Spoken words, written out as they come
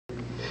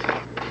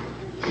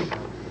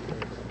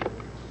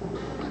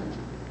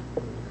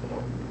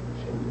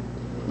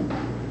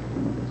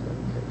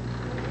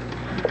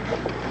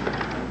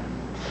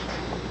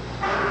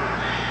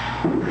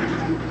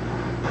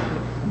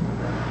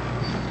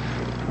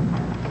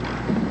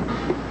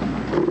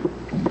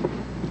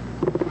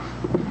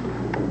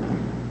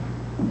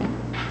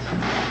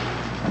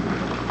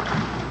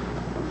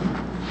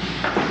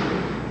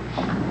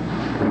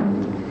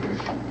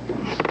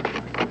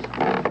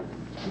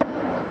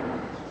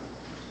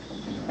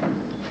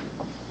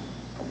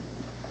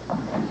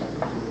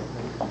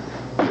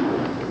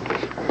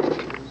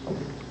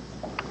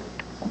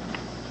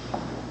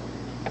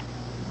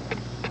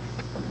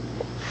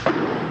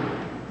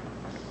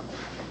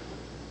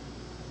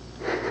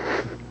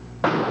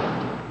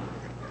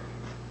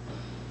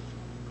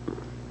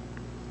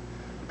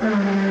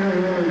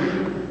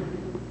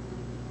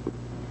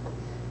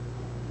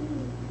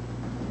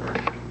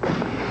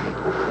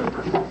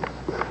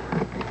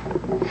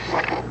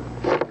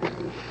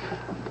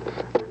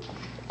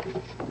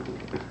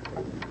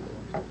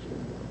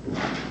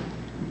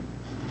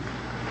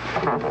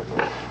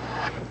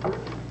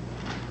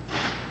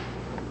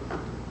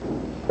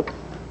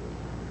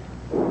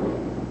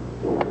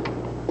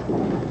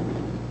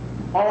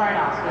All right,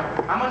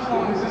 Oscar. How much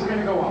longer is this going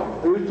to go on?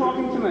 Are you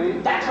talking to me?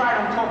 That's right,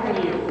 I'm talking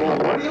to you. Well,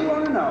 what do you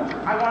want to know?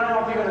 I want to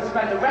know if you're going to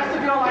spend the rest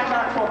of your life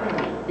not talking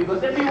to me.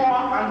 Because if you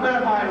are, I'm going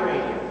to buy a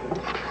radio.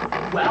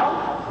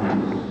 Well,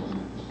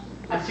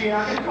 I see you're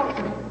not going to talk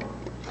to me.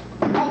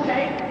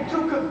 Okay,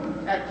 two could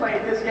play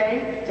at this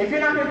game. If you're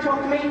not going to talk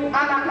to me, I'm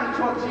not going to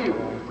talk to you.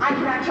 I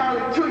can act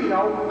Charlie too, you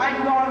know. I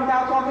can go on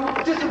without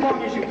talking just as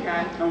long as you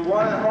can. And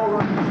what? Hold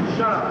on.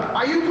 Shut up.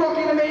 Are you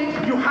talking to me?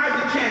 You had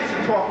the chance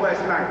to talk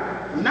last night.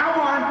 From now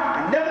on,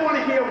 I never want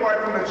to hear a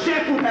word from a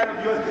shampoo head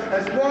of yours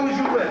as long as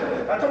you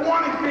live. That's a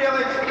warning,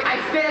 Felix.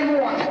 I stand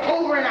warned.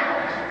 Over and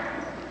out.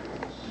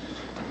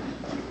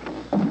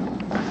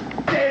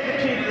 There's the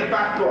key to the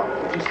back door.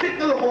 If you stick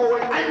to the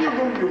hallway and your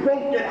room, you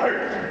won't get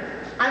hurt.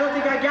 I don't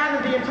think I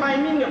gathered the entire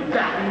meaning of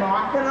that,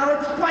 Mark, and I'll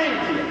explain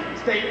it to you.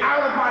 Stay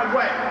out of my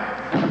way.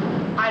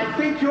 I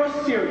think you're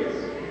serious.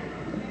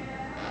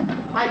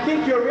 I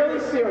think you're really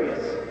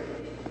serious.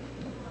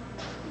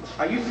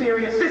 Are you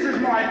serious? This is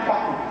my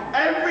apartment.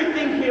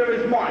 Everything here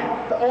is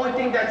mine. The only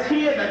thing that's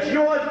here that's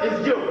yours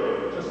is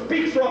you. So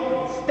speak softly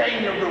and stay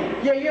in your room.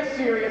 Yeah, you're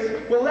serious.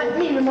 Well, let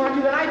me remind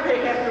you that I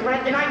pay half the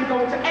rent and I can go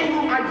into any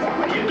room I want.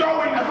 Where you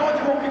going? I'm going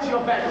to go into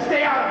your bedroom.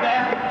 Stay out of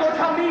there. Don't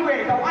tell me where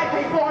to go. I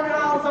pay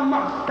 $400 a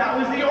month. That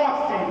was the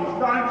off season.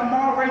 Starting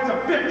tomorrow, rates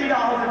are $50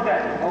 a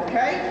day.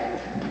 Okay?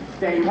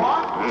 There you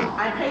are.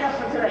 I paid us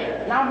for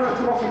today. Now I'm going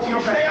to walk into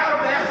your bedroom. Stay out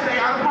of there. Stay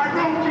out of my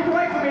room. Keep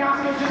away from me,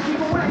 Oscar. Just keep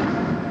away.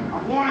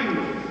 I'm warning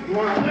you. You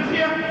want to live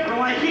here? I don't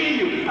want to hear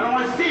you. I don't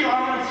want to see you. I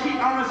don't want to see. I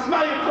don't want to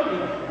smell your cooking.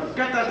 Now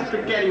get that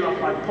spaghetti off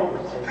my poker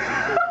table.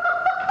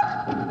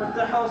 What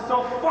the hell's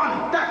so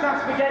funny? That's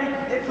not spaghetti.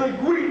 It's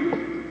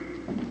linguine.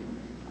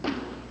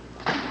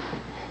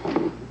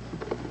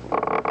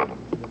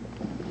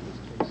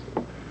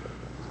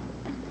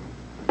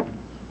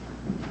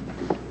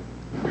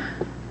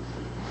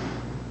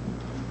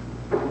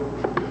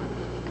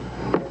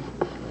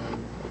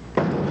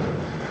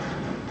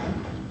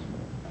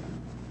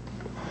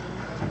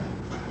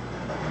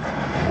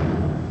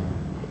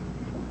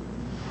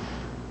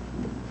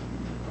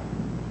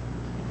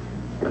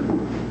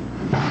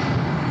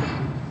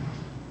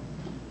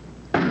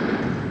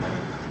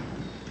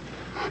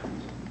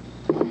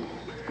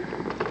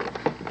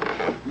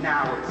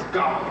 Now it's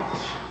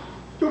garbage.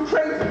 You're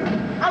crazy.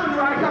 I'm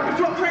right now, but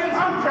you're crazy.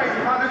 I'm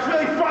crazy, huh? It's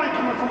really funny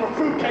coming from a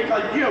fruitcake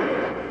like you.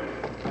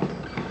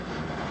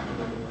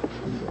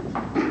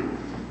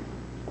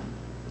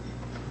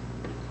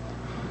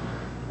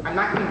 I'm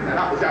not cleaning that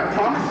up. Is that a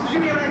promise? Did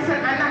you hear what I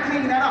said? I'm not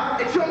cleaning that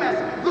up. It's your mess.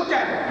 Look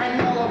at it.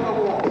 Hanging all over the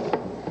walls.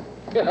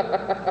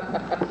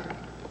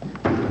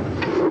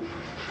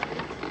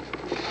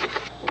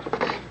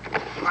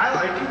 I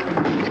like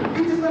it.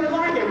 You just let it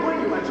lie there,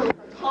 wouldn't you? Until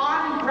it's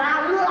hard and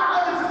brown.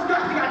 Oh, it's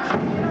disgusting. I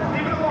can't get it.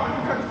 Leave it alone.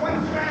 You cut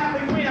 20 strand out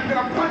of me. I'm going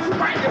to punch you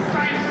right in your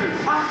sinuses.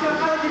 Oscar,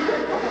 how did you get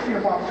it? Go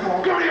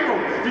to your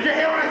room. Did you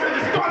hear what I said?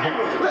 Just go to your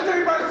room. Let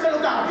everybody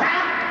settle down,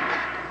 huh?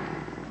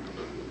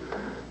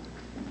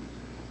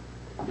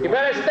 You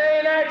better stay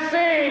in that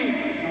scene.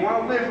 If you want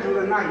to live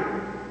through the night,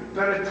 you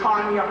better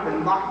tie me up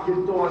and lock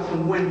your doors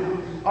and windows.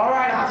 All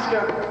right,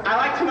 Oscar. I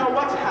like to know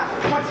what's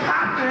happened. What's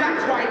happening?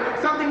 That's right.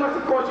 Something must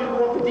have caused you to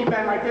go off the deep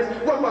end like this.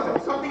 What was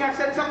it? Something I've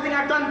said, something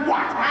I've done?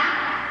 What,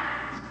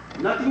 huh?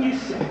 Nothing you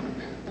said.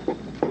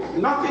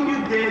 Nothing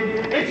you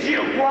did. It's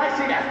you. Well, I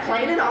see that's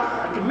plain enough.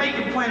 I can make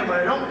it plain, but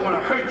I don't want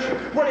to hurt you.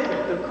 What is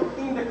it? The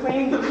cooking, the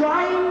cleaning, the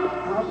crying?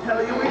 I'll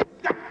tell you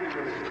exactly what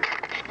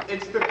it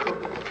is. It's the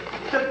cooking,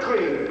 the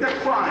cleaning, the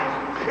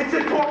crying. It's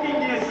the talking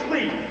in your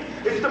sleep.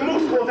 It's the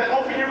moose calls that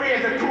open your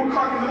ears at 2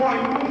 o'clock in the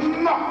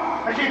morning. No,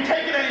 I can't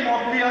take it anymore,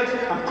 Felix.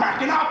 I'm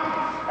cracking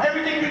up.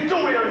 Everything you do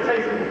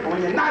irritates me. And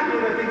when you're not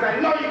doing the things I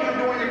know you're going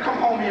to do when you come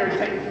home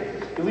irritates me.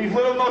 You leave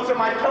little notes on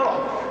my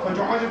pillow.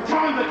 100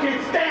 times I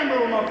can't stand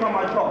little notes on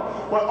my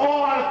pillow. We're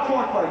all out of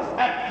cornflakes.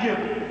 F you.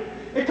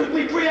 It took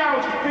me 3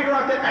 hours to figure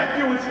out that F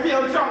you is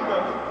Felix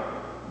Unger.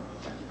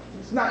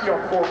 It's not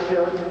your fault,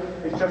 Felix.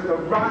 It's just a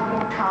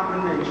rotten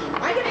combination.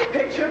 I get a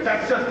picture.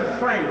 That's just a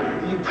frame.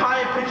 The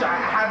entire picture I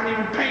haven't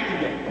even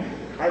painted yet.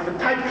 I have a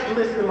typewritten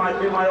list in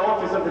my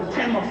office of the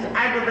 10 most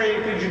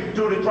aggravating things you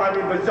do to drive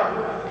me berserk.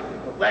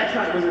 But last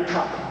night was the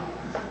top.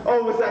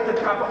 Oh, was that the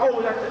top? Oh,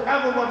 was that the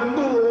ever-loving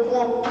noodle of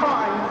all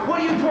time? What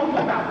are you talking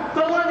about?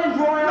 The London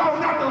broil? No,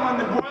 not the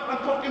London broil.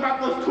 I'm talking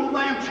about those 2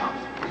 lamb chops.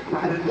 I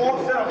had it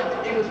all set up with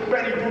the English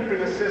Betty Boop in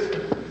the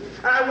system.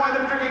 And I wound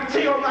up drinking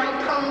tea all night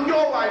and telling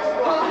your life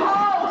story.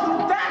 Oh, so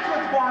that's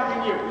what's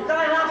bothering you. That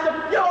I lost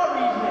up your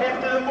reason.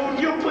 After the moon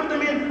you put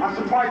them in, I'm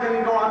surprised they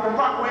didn't go out to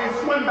Rockaway and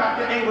swim back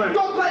to England.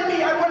 Don't blame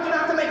me. I want you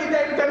not to make a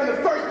day with them in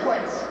the first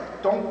place.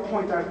 Don't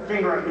point that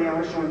finger at me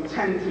unless you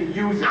intend to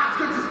use it.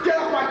 Oscar, just get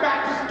off my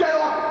back. Just get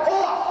off.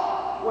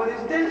 Off. What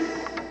is this?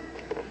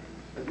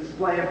 A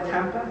display of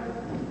temper?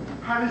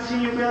 Haven't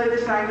seen you really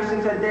this angry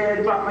since that day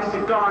I dropped my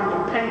cigar on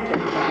your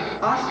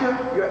pancake.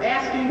 Oscar, you're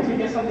asking to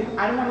hear something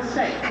I don't want to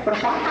say. But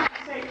if I have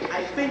to say it,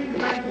 I think you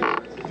better hear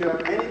it. If you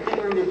have anything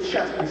on your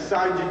chest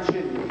besides your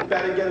chin, you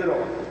better get it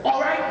off. All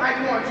right,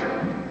 I want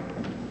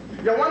you.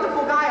 You're a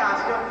wonderful guy,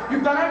 Oscar.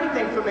 You've done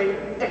everything for me.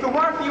 If it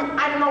weren't for you,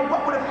 I don't know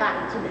what would have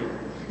happened to me.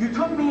 You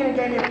took me in and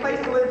gave me a place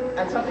to live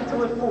and something to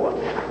live for.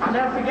 I'll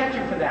never forget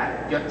you for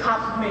that. You're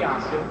tops with me,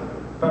 Oscar.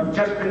 I've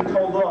just been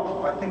told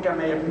off. I think I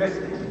may have missed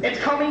it. It's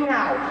coming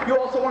now. You're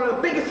also one of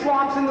the biggest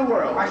slobs in the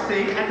world. I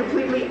see. And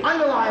completely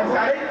unreliable,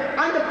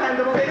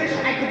 undependable,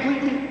 and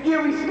completely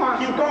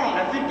irresponsible. Keep going.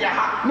 I think you're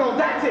hot. No,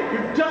 that's it.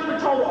 You've just been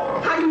told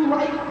off. How do you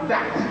like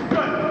that?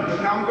 Good.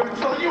 Now I'm going to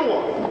tell you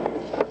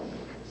off.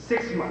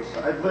 6 months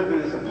I've lived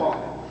in this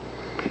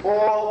apartment.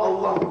 All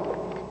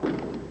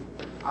alone.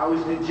 I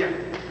was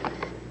dejected.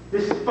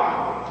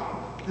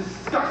 Despised.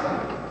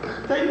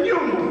 Disgusting. Then you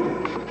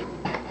moved in.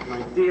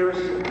 My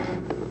dearest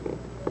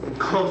and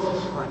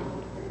closest friend.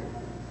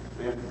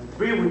 After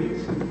 3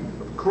 weeks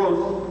of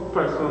close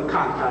personal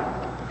contact,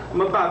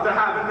 I'm about to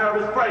have a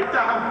nervous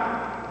breakdown.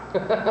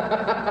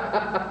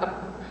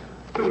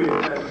 Too many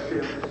bad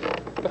feelings.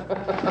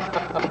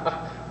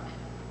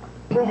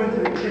 Move into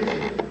the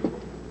kitchen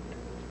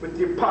with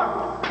your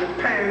pot, your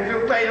pans,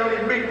 your ladle,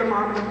 your beat them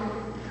on.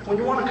 When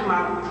you want to come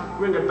out,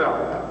 ring a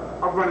bell.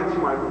 I'll run into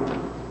my room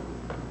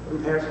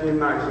and ask you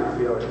nicely,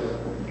 Felix,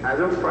 as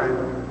a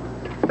friend.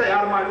 Stay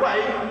out of my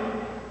way.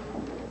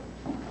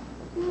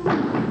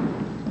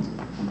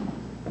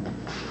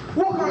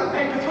 Walk on the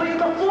paper till you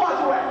get the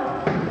floors wet.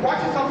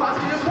 Watch yourself,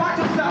 Oscar. Just watch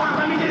yourself.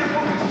 Let me get this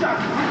woman shut.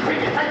 You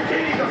take your head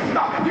candy to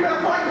stop. You're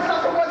gonna find yourself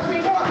for once we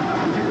want.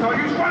 No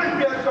use running,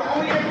 Felix. So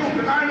only I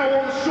move, and I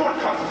know all the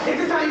shortcuts. Is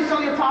this how you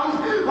sell your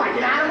problems? Like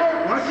an animal?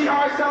 Want to see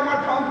how I sell my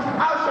problems?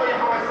 I'll show you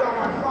how I sell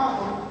my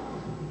problems.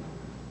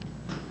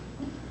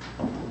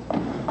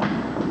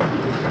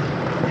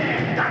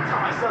 Yeah, that's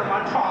how I sell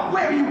my problems.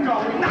 Where are you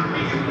going? Not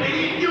me, you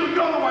idiot. You're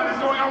the one that's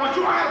going. I want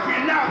you out of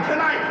here now,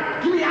 tonight.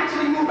 Can we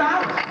actually move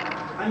out?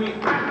 I mean,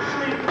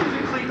 actually,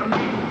 physically,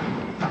 immediately.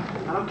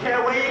 I don't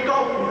care where you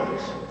go,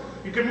 Felix.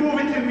 You can move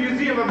into the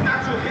Museum of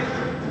Natural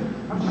History.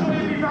 I'm sure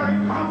you'll be very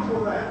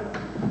comfortable there.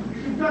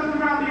 You can dust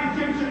around the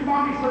Egyptian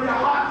mummies so your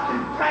heart's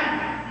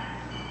content.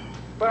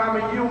 But I'm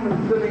a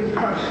human, living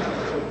person.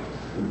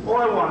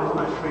 All I want is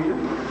my freedom.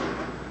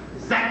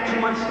 Is that too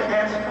much to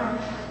ask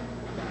for?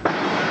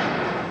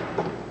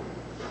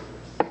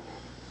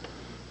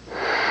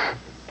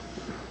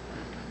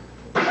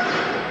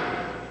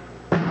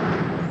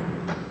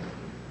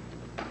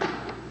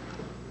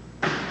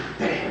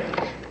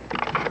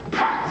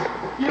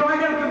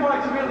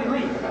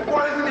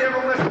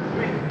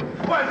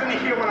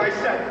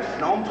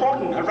 No, I'm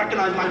talking. I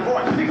recognize my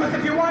voice. Because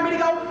if you want me to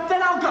go,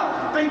 then I'll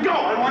go. Then go.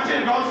 I want you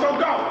to go, so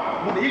go.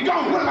 Where are you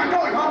going? Where am I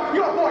going, huh?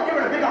 You're a boy.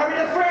 You're in a bigger hurry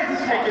than Francis.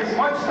 Take as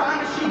much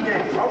time as she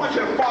did. I want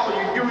you to follow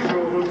your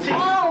usual routine.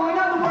 Oh, in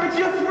other words,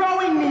 you're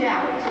throwing me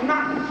out.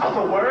 Not in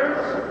other words.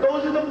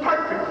 Those are the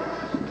perfect.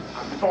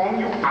 I'm throwing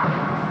you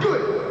out.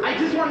 Good. I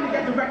just wanted to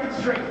get the record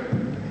straight.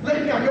 Let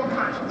it be on your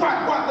conscience.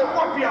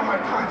 What be on my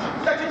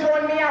conscience? That you're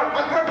throwing me out.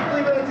 I'm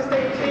perfectly willing to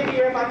stay and clear the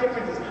air of our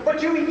differences.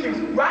 But you refuse,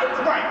 right?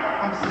 Right.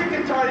 I'm sick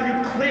and tired of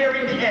you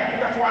clearing the air.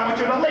 That's why I want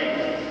you to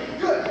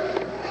leave. Good.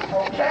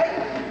 Okay?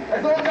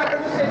 As long as I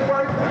heard you say the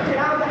word, get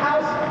out of the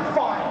house,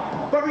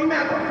 fine. But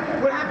remember,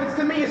 what happens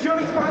to me is your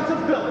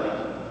responsibility.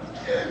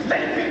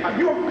 Let it be on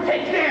your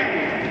head.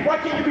 Damn! Why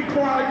can't you be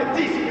quiet like a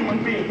decent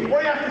human being?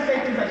 Why do you have to say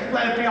things like,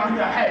 let it be on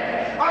your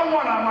head? I don't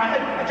want it on my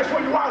head. I just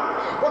want you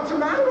out. What's the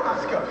matter,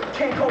 Oscar?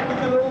 Can't cope with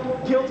your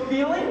little guilt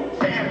feeling?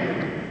 Damn you.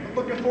 I'm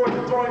looking forward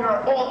to throwing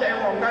her all day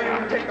long. Now you're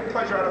going to take the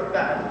pleasure out of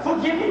that.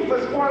 Forgive me for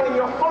spoiling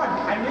your fun.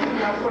 I'm leaving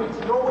now according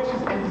to your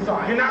wishes and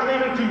desires. You're not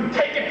leaving to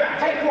take it back.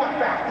 Take what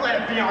back?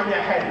 Let it be on your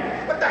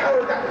head. What the hell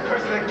is that with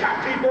cursing the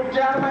cat people?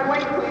 Get out of my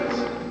way,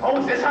 please. Oh,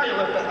 is this how you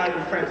left that night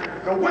with friends?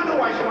 No wonder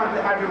why she wanted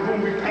to have your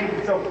room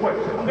repainted so quick.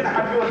 I'm going to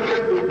have yours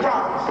filled with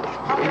rocks.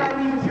 How can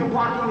I leave if you're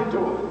blocking the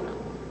door?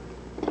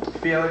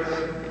 Felix,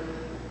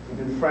 we've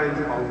been friends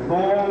a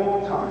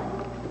long time.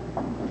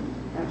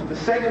 And for the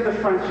sake of the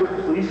friendship,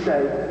 please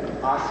say,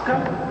 Oscar,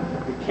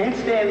 we can't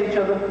stand each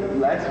other,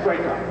 let's break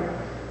up.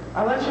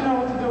 I'll let you know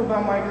what to do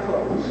about my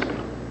clothes.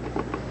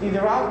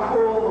 Either I'll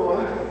call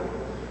or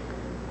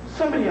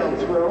somebody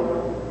else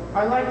will.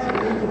 I like to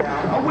leave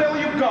now. Or where will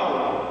you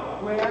go?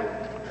 Where?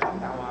 Come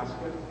now,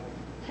 Oscar.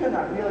 You're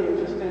not really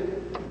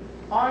interested,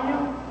 are you?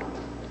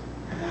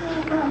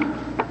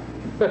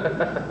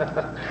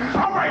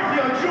 All right,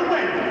 Felix, you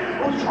win.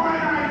 We'll try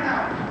it right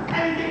now.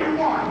 Anything you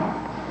want.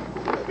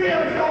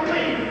 Felix, don't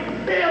leave.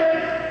 Felix!